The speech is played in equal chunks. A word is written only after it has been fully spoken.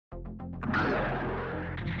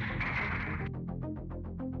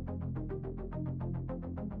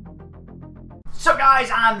Sup guys,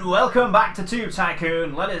 and welcome back to Tube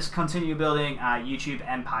Tycoon. Let us continue building our YouTube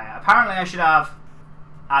empire. Apparently I should have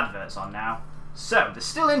adverts on now. So, they're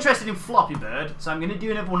still interested in Floppy Bird, so I'm going to do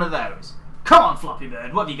another one of those. Come on Floppy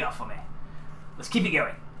Bird, what have you got for me? Let's keep it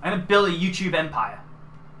going. I'm going to build a YouTube empire.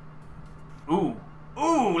 Ooh,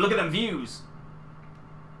 look at them views.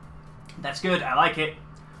 That's good, I like it.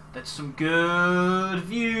 That's some good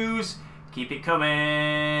views. Keep it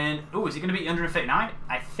coming. Ooh, is it going to be under 139?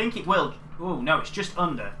 I think it will. Ooh, no, it's just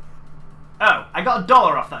under. Oh, I got $1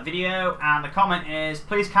 off that video, and the comment is,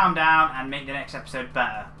 please calm down and make the next episode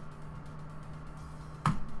better.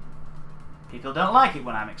 People don't like it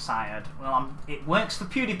when I'm excited. Well, it works for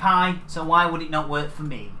PewDiePie, so why would it not work for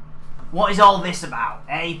me? What is all this about,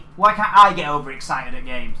 eh? Why can't I get overexcited at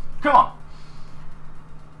games? Come on.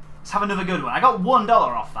 Let's have another good one. I got $1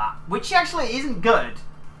 off that, which actually isn't good.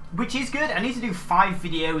 Which is good. I need to do 5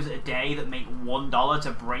 videos a day that make $1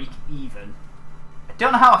 to break even. I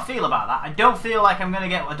don't know how I feel about that. I don't feel like I'm going to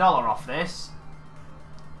get $1 off this.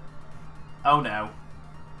 Oh no.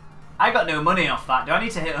 I got no money off that. Do I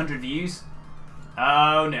need to hit 100 views?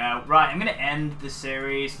 Oh no. Right, I'm going to end the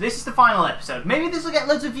series. This is the final episode. Maybe this will get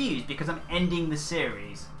loads of views because I'm ending the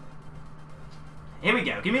series. Here we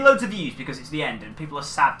go. Give me loads of views because it's the end and people are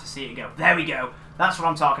sad to see it go. There we go. That's what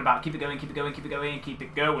I'm talking about. Keep it going, keep it going, keep it going, keep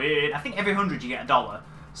it going. I think every 100 you get $1.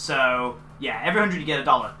 So, yeah, every 100 you get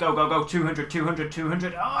 $1. Go, go, go. 200, 200,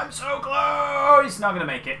 200. Oh, I'm so close. Not going to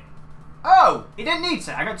make it. Oh, it didn't need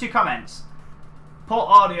to. I got 2 comments. Poor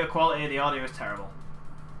audio quality. The audio is terrible.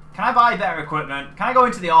 Can I buy better equipment? Can I go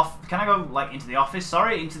into the into the office?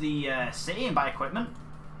 Sorry, into the city and buy equipment?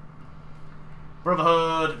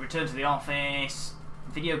 Brotherhood, return to the office,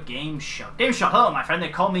 video game shop. Game shop, hello my friend, they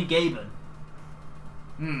call me Gaben.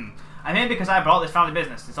 I'm here because I brought this family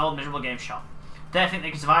business, this old miserable game shop. They think they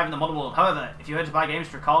can survive in the modern world. However, if you were to buy games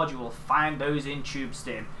to record, you will find those in Tube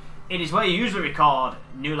Steam. It is where you usually record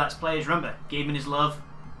new Let's Plays. Remember, Gaben is love,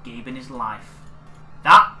 Gaben is life.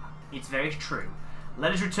 That is very true.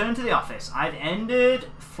 Let us return to the office. I've ended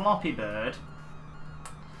Floppy Bird.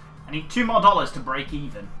 I need $2 more to break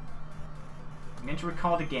even. I'm going to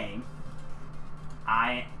record a game.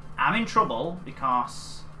 I am in trouble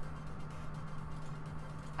because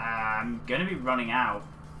I'm going to be running out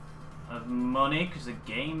of money because the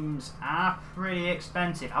games are pretty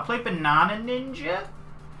expensive. I play Banana Ninja.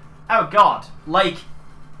 Oh god, like,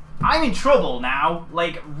 I'm in trouble now.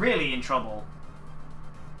 Like, really in trouble.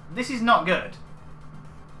 This is not good.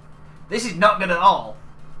 This is not good at all.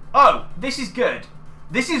 Oh, this is good.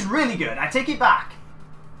 This is really good. I take it back.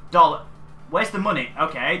 $1. Where's the money?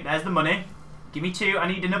 Okay, there's the money. Give me 2.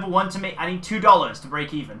 I need another one to make. I need $2 to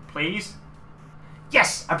break even, please.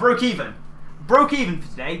 Yes, I broke even. Broke even for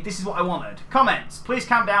today. This is what I wanted. Comments. Please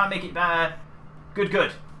calm down and make it better. Good,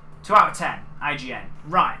 good. 2 out of 10. IGN.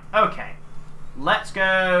 Right. Okay. Let's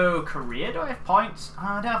go. Career. Do I have points?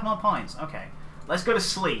 I don't have more points. Okay. Let's go to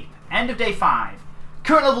sleep. End of day 5.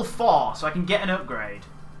 Current level 4, so I can get an upgrade.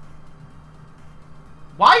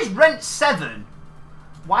 Why is rent 7?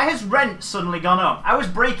 Why has rent suddenly gone up? I was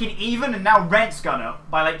breaking even and now rent's gone up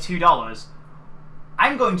by like $2.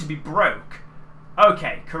 I'm going to be broke.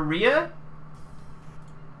 Okay, career.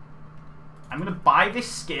 I'm going to buy this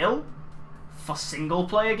skill for single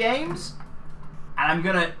player games. And I'm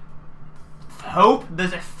going to hope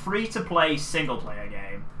there's a free-to-play single player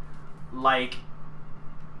game. Like,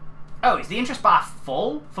 oh, is the interest bar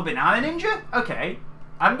full for Banana Ninja? Okay,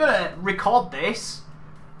 I'm going to record this.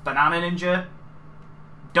 Banana Ninja.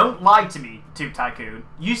 Don't lie to me, Tube Tycoon.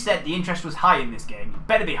 You said the interest was high in this game. It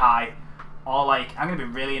better be high. Or, like, I'm going to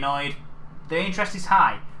be really annoyed. The interest is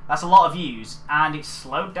high. That's a lot of views. And it's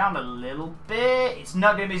slowed down a little bit. It's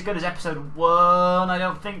not going to be as good as episode 1. I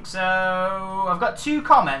don't think so. I've got 2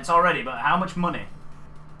 comments already, but how much money?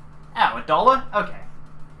 Oh, $1? Okay.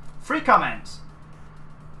 3 comments.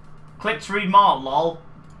 Click to read more, lol.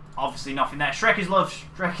 Obviously nothing there. Shrek is love,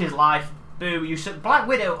 Shrek is life. Boo, you should. Black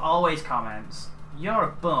Widow always comments. You're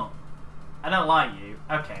a bum. I don't like you.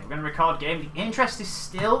 Okay, we're going to record game. The interest is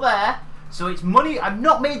still there. So it's money. I've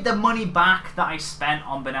not made the money back that I spent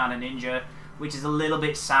on Banana Ninja, which is a little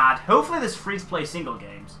bit sad. Hopefully there's free-to-play single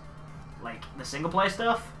games. Like, the single-player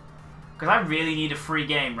stuff. Because I really need a free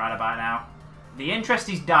game right about now. The interest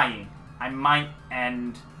is dying. I might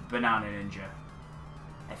end Banana Ninja.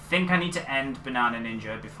 I think I need to end Banana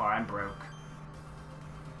Ninja before I'm broke.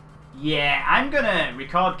 Yeah, I'm gonna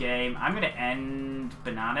record game. I'm gonna end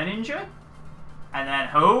Banana Ninja. And then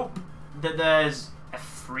hope that there's a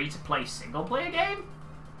free-to-play single-player game?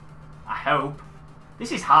 I hope.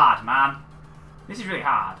 This is hard, man. This is really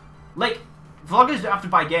hard. Like, vloggers don't have to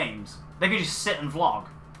buy games. They can just sit and vlog.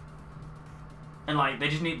 And like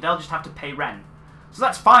they'll just have to pay rent. So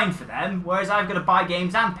that's fine for them, whereas I've got to buy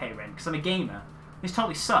games and pay rent because I'm a gamer. This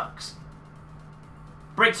totally sucks.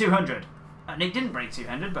 Break 200. Nick didn't break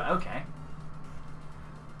 200, but okay.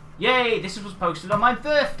 Yay, this was posted on my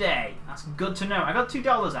birthday. That's good to know. I got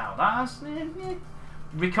 $2 out. That's...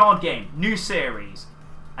 Record game. New series.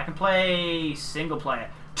 I can play single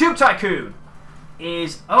player. Tube Tycoon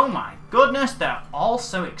is... Oh my goodness, they're all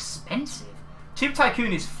so expensive. Tube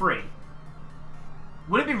Tycoon is free.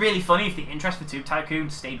 Would it be really funny if the interest for Tube Tycoon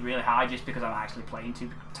stayed really high just because I'm actually playing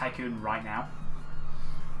Tube Tycoon right now?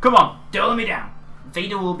 Come on, don't let me down.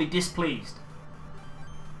 Vader will be displeased.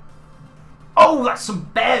 Oh, that's some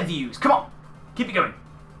bear views. Come on, keep it going.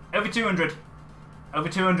 Over 200. Over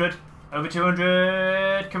 200. Over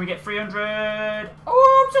 200. Can we get 300?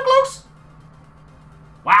 Oh, I'm so close.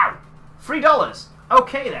 Wow, $3.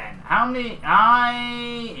 Okay then. How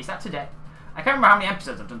many? Is that today? I can't remember how many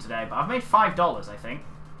episodes I've done today, but I've made $5, I think.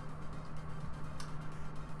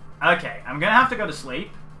 Okay, I'm gonna have to go to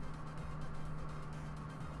sleep.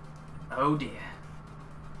 Oh dear.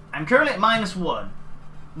 I'm currently at -1.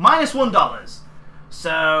 -$1.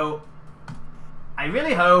 So, I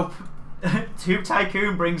really hope Tube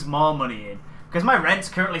Tycoon brings more money in. Because my rent's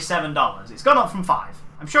currently $7. It's gone up from $5.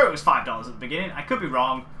 I'm sure it was $5 at the beginning. I could be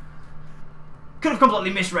wrong. Could have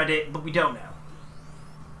completely misread it, but we don't know.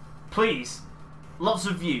 Please. Lots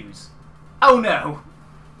of views. Oh no.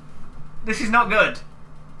 This is not good.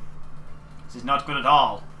 This is not good at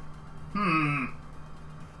all.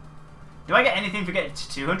 Do I get anything for getting to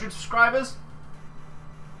 200 subscribers?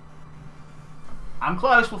 I'm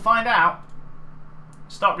close, we'll find out.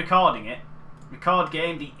 Stop recording it. Record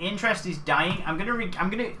game. The interest is dying.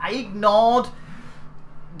 I ignored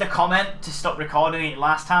the comment to stop recording it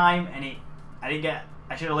last time, and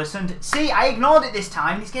I should have listened. See, I ignored it this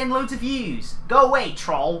time, and it's getting loads of views. Go away,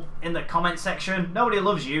 troll, in the comment section. Nobody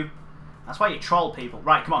loves you. That's why you troll people.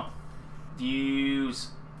 Right, come on.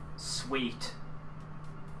 Views. Sweet.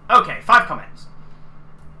 Okay, 5 comments.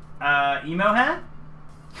 Emo hair?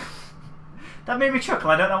 That made me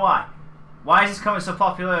chuckle, I don't know why. Why is this comment so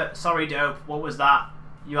popular? Sorry, dope. What was that?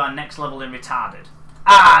 You are next level in retarded.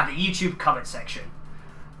 Ah, the YouTube comment section.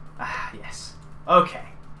 Ah, yes. Okay.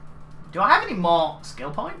 Do I have any more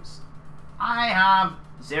skill points? I have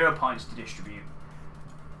 0 points to distribute.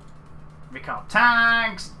 Record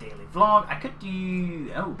tags, daily vlog. I could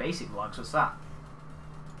do... Oh, basic vlogs, what's that?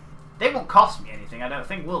 They won't cost me anything, I don't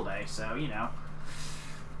think, will they? So, you know.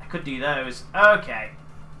 I could do those. Okay.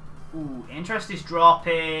 Ooh, interest is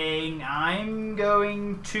dropping. I'm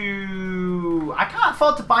going to... I can't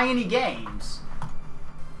afford to buy any games.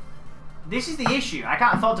 This is the issue. I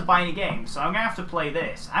can't afford to buy any games, so I'm going to have to play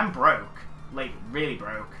this. I'm broke. Like, really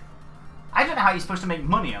broke. I don't know how you're supposed to make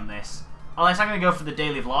money on this. Unless I'm going to go for the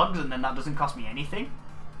daily vlogs, and then that doesn't cost me anything.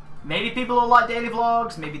 Maybe people will like daily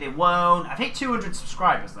vlogs, maybe they won't. I've hit 200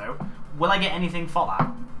 subscribers, though. Will I get anything for that?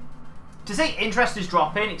 To say interest is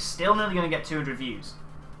dropping, it's still nearly going to get 200 views.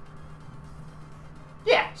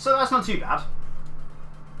 Yeah, so that's not too bad.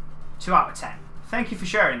 2 out of 10. Thank you for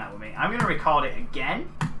sharing that with me. I'm going to record it again.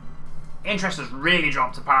 Interest has really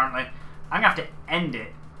dropped, apparently. I'm going to have to end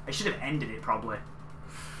it. I should have ended it, probably.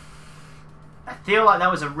 I feel like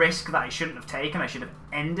that was a risk that I shouldn't have taken. I should have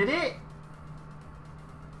ended it.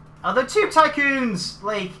 Although Tube Tycoon's,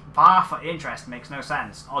 like, bar for interest makes no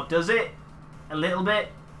sense. Or does it? A little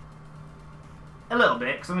bit? A little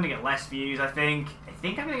bit, because I'm going to get less views, I think. I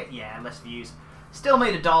think I'm going to get, yeah, less views. Still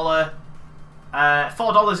made $1.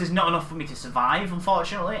 $4 is not enough for me to survive,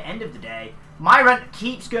 unfortunately. End of the day. My rent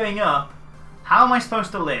keeps going up. How am I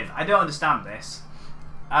supposed to live? I don't understand this.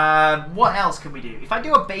 What else can we do? If I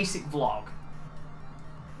do a basic vlog,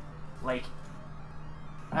 like,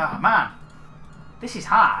 oh man, this is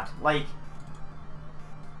hard. Like,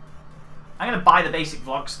 I'm going to buy the basic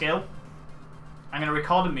vlog skill. I'm going to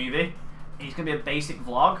record a movie. And it's going to be a basic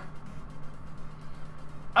vlog.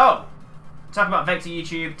 Oh, talk about Vector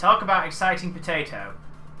YouTube. Talk about exciting potato.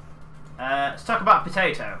 Let's talk about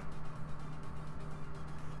potato.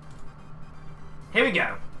 Here we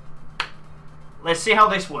go. Let's see how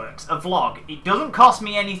this works. A vlog. It doesn't cost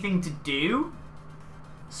me anything to do.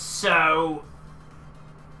 So...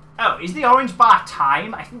 Oh, is the orange bar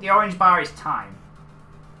time? I think the orange bar is time.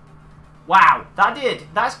 Wow, that did.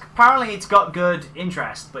 That's apparently it's got good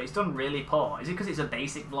interest, but it's done really poor. Is it because it's a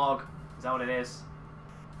basic vlog? Is that what it is?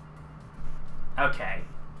 Okay.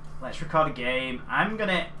 Let's record a game. I'm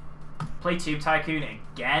gonna play Tube Tycoon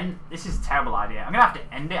again. This is a terrible idea. I'm gonna have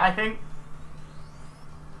to end it, I think.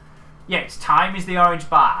 Yeah, it's time is the orange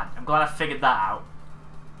bar. I'm glad I figured that out.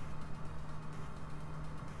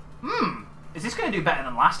 Is this going to do better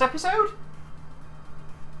than last episode?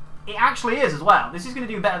 It actually is as well. This is going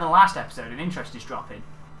to do better than the last episode, and interest is dropping.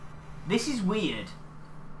 This is weird.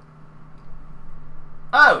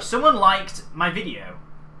 Oh, someone liked my video.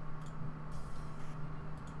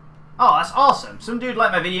 Oh, that's awesome. Some dude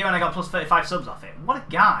liked my video and I got plus 35 subs off it. What a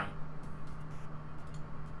guy.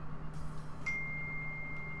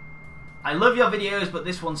 I love your videos, but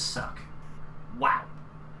this one suck. Wow.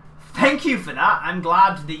 Thank you for that. I'm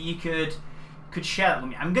glad that you could share that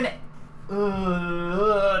with me. I'm gonna...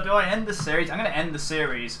 do I end the series? I'm gonna end the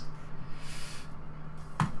series.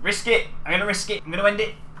 Risk it. I'm gonna risk it. I'm gonna end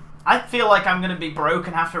it. I feel like I'm gonna be broke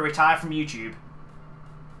and have to retire from YouTube.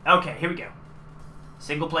 Okay, here we go.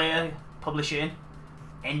 Single player, publishing,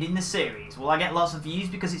 ending the series. Will I get lots of views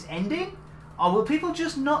because it's ending? Or will people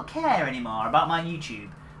just not care anymore about my YouTube?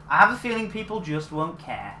 I have a feeling people just won't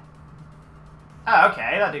care. Oh,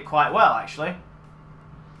 okay, that did quite well, actually.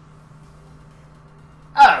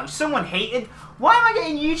 Oh, someone hated? Why am I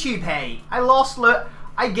getting YouTube hate?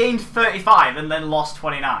 I gained 35 and then lost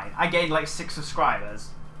 29. I gained like 6 subscribers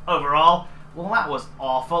overall. Well, that was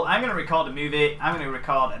awful. I'm going to record a movie. I'm going to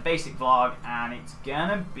record a basic vlog, and it's going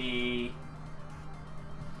to be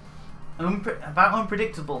about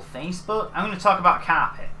unpredictable Facebook. I'm going to talk about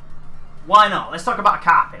carpet. Why not? Let's talk about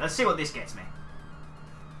carpet. Let's see what this gets me.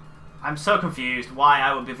 I'm so confused why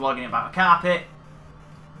I would be vlogging about a carpet,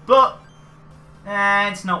 but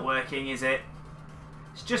it's not working, is it?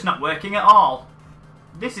 It's just not working at all.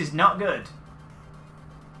 This is not good.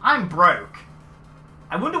 I'm broke.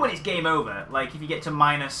 I wonder when it's game over, like if you get to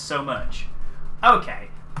minus so much. Okay,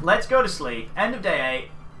 let's go to sleep. End of day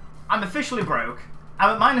 8. I'm officially broke. I'm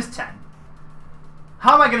at minus 10.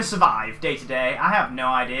 How am I going to survive day to day? I have no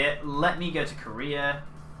idea. Let me go to career.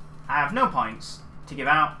 I have no points to give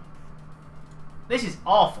out. This is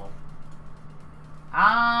awful.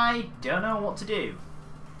 I don't know what to do.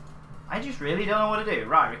 I just really don't know what to do.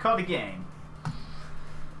 Right, record a game.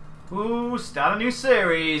 Ooh, start a new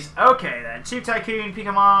series. Okay then. Tube Tycoon,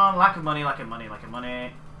 Pokemon, lack of money, lack of money, lack of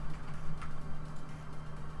money.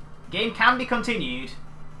 Game can be continued.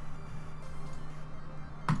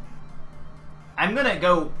 I'm gonna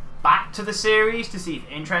go back to the series to see if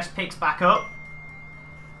interest picks back up.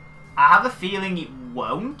 I have a feeling it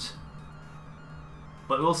won't,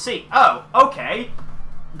 but we'll see. Oh, okay.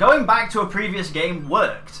 Going back to a previous game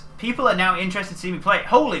worked. People are now interested to see me play it.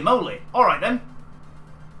 Holy moly. Alright then.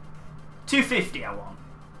 250 I want.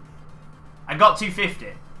 I got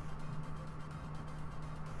 250.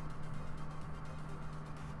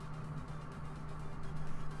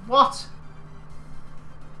 What?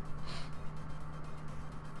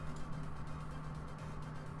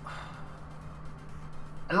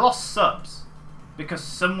 I lost subs because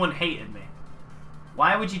someone hated me.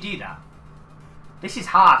 Why would you do that? This is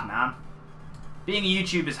hard, man. Being a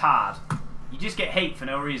YouTuber is hard. You just get hate for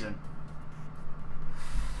no reason.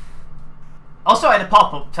 Also, I had a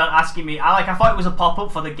pop-up asking me... I thought it was a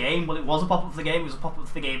pop-up for the game. Well, it was a pop-up for the game. It was a pop-up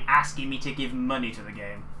for the game asking me to give money to the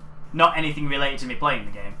game. Not anything related to me playing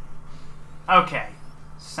the game. Okay.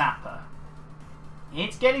 Sapper.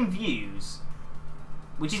 It's getting views.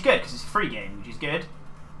 Which is good, because it's a free game, which is good.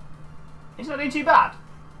 It's not doing too bad.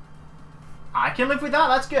 I can live with that.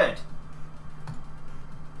 That's good.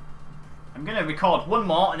 I'm going to record one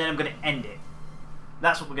more, and then I'm going to end it.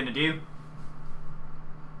 That's what we're going to do.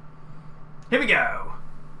 Here we go.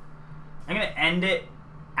 I'm going to end it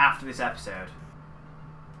after this episode.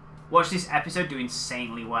 Watch this episode do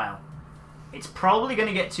insanely well. It's probably going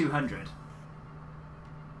to get 200.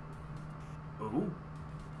 Ooh.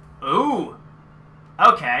 Ooh.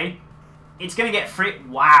 Okay. It's going to get free.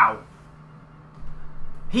 Wow.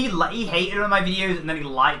 He hated on my videos and then he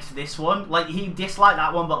liked this one. Like, he disliked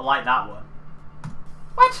that one but liked that one.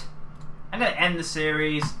 What? I'm going to end the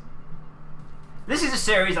series. This is a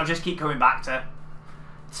series I'll just keep coming back to.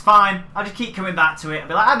 It's fine. I'll just keep coming back to it. I'll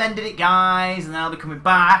be like, I've ended it, guys. And then I'll be coming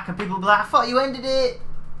back. And people will be like, I thought you ended it.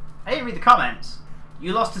 I didn't read the comments.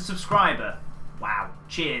 You lost a subscriber. Wow.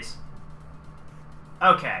 Cheers.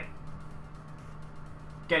 Okay.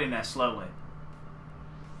 Get in there slowly.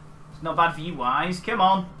 It's not bad for you, Wise. Come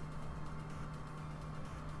on.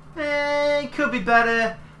 Could be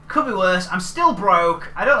better. Could be worse. I'm still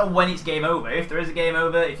broke. I don't know when it's game over. If there is a game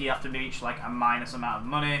over, if you have to reach like a minus amount of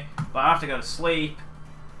money. But I have to go to sleep.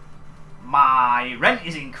 My rent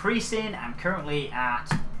is increasing. I'm currently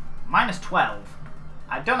at minus 12.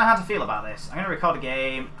 I don't know how to feel about this. I'm going to record a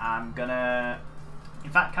game. I'm going to... In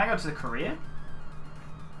fact, can I go to the career?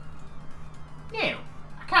 No,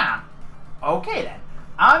 I can't. Okay then.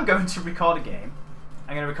 I'm going to record a game.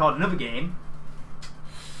 I'm going to record another game.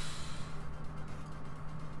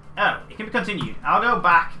 Oh, it can be continued. I'll go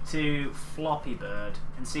back to Floppy Bird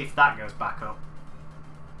and see if that goes back up.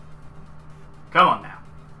 Come on now.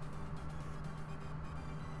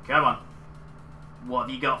 Come on. What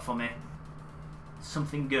have you got for me?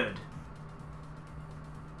 Something good.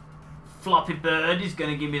 Floppy Bird is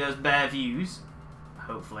going to give me those bare views.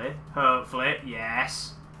 Hopefully. Hopefully.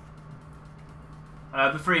 Yes.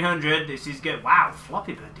 Over 300. This is good. Wow.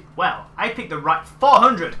 Floppy Bird did well. I picked the right...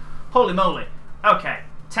 400. Holy moly. Okay.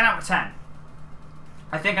 10 out of 10.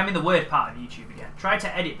 I think I'm in the weird part of YouTube again. Try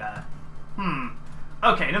to edit better.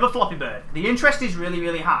 Okay. Another Floppy Bird. The interest is really,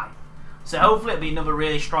 really high. So hopefully it'll be another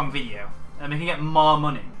really strong video. And we can get more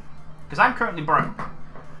money. Because I'm currently broke.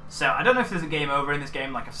 So I don't know if there's a game over in this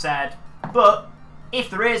game, like I've said. But if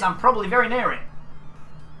there is, I'm probably very near it.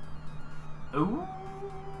 Ooh,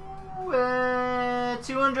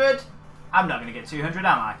 200. I'm not going to get 200,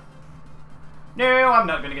 am I? No, I'm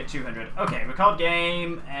not going to get 200. Okay, record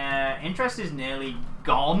game. Interest is nearly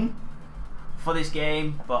gone for this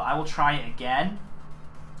game, but I will try it again.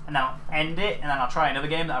 And then I'll end it, and then I'll try another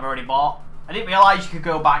game that I've already bought. I didn't realise you could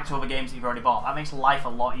go back to other games that you've already bought. That makes life a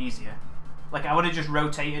lot easier. Like, I would have just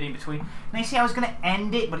rotated in between. And you see, I was going to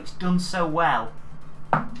end it, but it's done so well.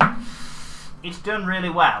 It's done really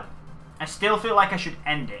well. I still feel like I should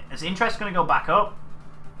end it. Is the interest going to go back up?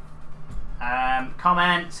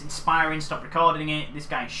 Comments, inspiring, stop recording it. This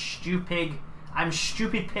guy's stupid. I'm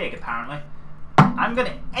stupid pig, apparently. I'm going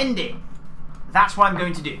to end it. That's what I'm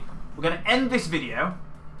going to do. We're going to end this video.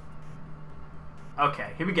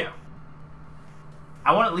 Okay, here we go.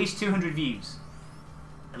 I want at least 200 views.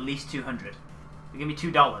 At least 200. They give me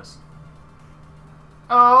 $2.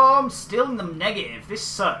 Oh, I'm still in the negative. This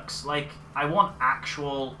sucks. Like, I want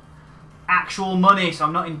actual money, so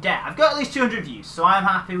I'm not in debt. I've got at least 200 views, so I'm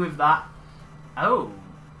happy with that. Oh,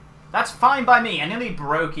 that's fine by me. I nearly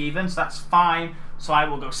broke even, so that's fine. So I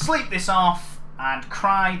will go sleep this off and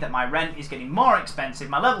cry that my rent is getting more expensive.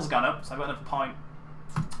 My level's gone up, so I've got another point.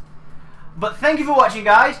 But thank you for watching,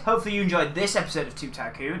 guys. Hopefully you enjoyed this episode of Tube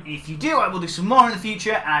Tycoon. If you do, I will do some more in the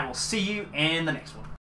future, and I will see you in the next one.